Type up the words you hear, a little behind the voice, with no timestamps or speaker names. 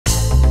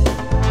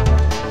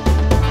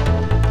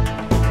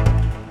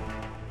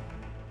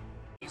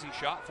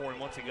out for him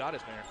once he got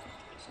his man.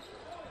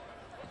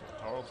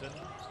 Tarleton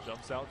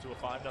jumps out to a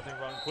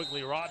 5-0 run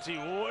quickly. Raji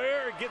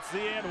Ware gets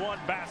the and one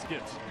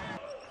basket.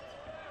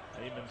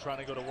 Heyman trying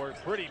to go to work,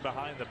 pretty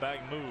behind the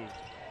back move.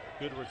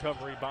 Good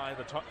recovery by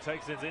the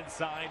Texans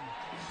inside.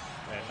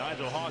 And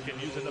Nigel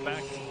Hawkins using the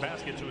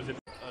basket to his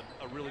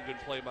a really good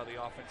play by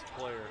the offensive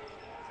player.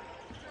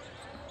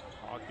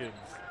 Hawkins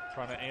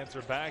trying to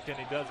answer back, and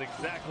he does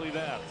exactly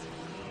that.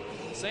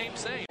 Same.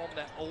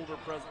 That older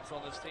presence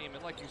on this team,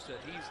 and like you said,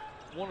 he's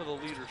one of the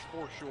leaders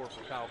for sure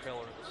for Kyle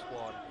Keller in the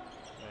squad.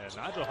 And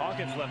Nigel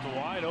Hawkins left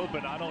wide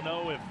open. I don't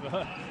know if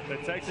the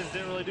Texans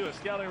didn't really do a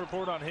scouting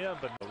report on him,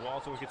 but we'll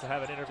also get to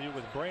have an interview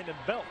with Brandon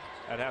Belt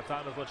at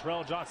halftime as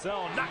Latrell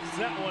Jossell knocks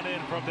that one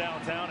in from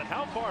downtown. And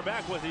how far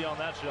back was he on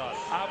that shot?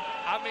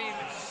 I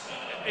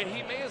mean,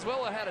 he may as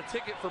well have had a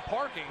ticket for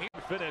parking. He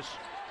finish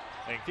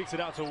and kicks it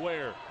out to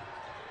Ware.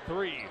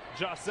 3,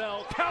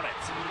 Jossell, count it!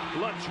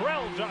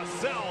 Latrell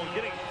Jossell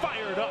getting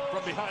fired up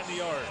from behind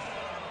the arc.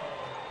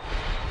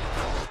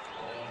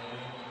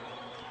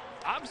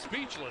 I'm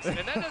speechless, and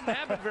that doesn't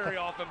happen very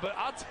often, but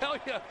I'll tell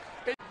you,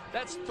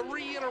 that's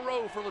 3 in a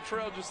row for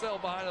Latrell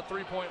Jossell behind the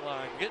three-point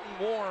line, getting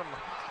warm.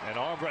 An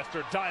arm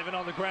wrestler diving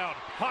on the ground.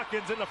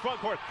 Hawkins in the front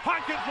court.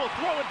 Hawkins will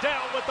throw it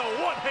down with a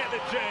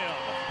one-handed jam.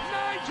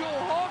 Nigel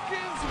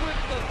Hawkins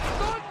with the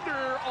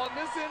thunder on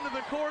this end of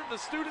the court in the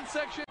student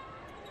section.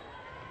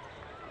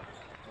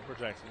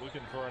 Lumberjacks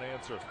looking for an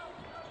answer.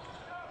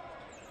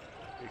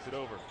 Takes it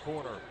over.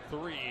 Corner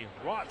 3.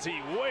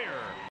 Raji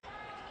Ware.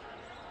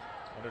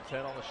 Under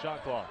 10 on the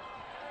shot clock.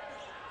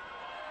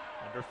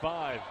 Under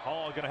 5.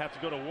 Hall going to have to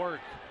go to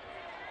work.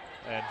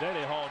 And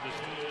Dede Hall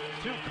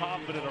just too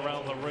confident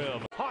around the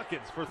rim.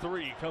 Hawkins for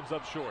 3 comes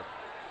up short.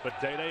 But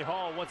Dede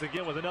Hall once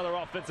again with another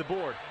offensive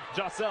board.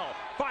 Jossell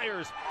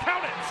fires.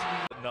 Count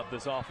it! Putting up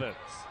this offense.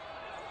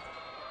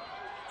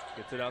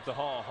 Gets it out to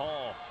Hall.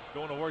 Hall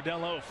going to work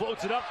down low.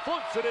 Floats it up.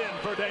 Floats it in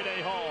for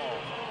Dede Hall.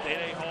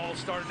 Dede Hall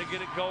starting to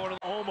get it going.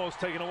 Almost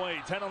taken away.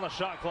 10 on the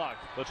shot clock.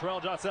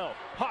 Latrell Jossell.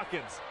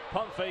 Hawkins.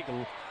 Pump fake.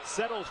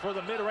 Settles for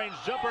the mid-range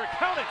jumper.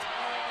 Count it!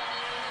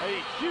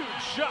 A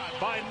huge shot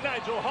by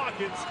Nigel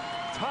Hawkins.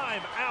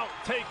 Time out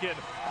taken.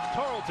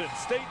 Tarleton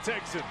State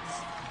Texans.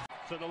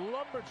 So the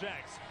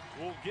Lumberjacks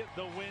will get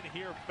the win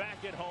here back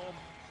at home.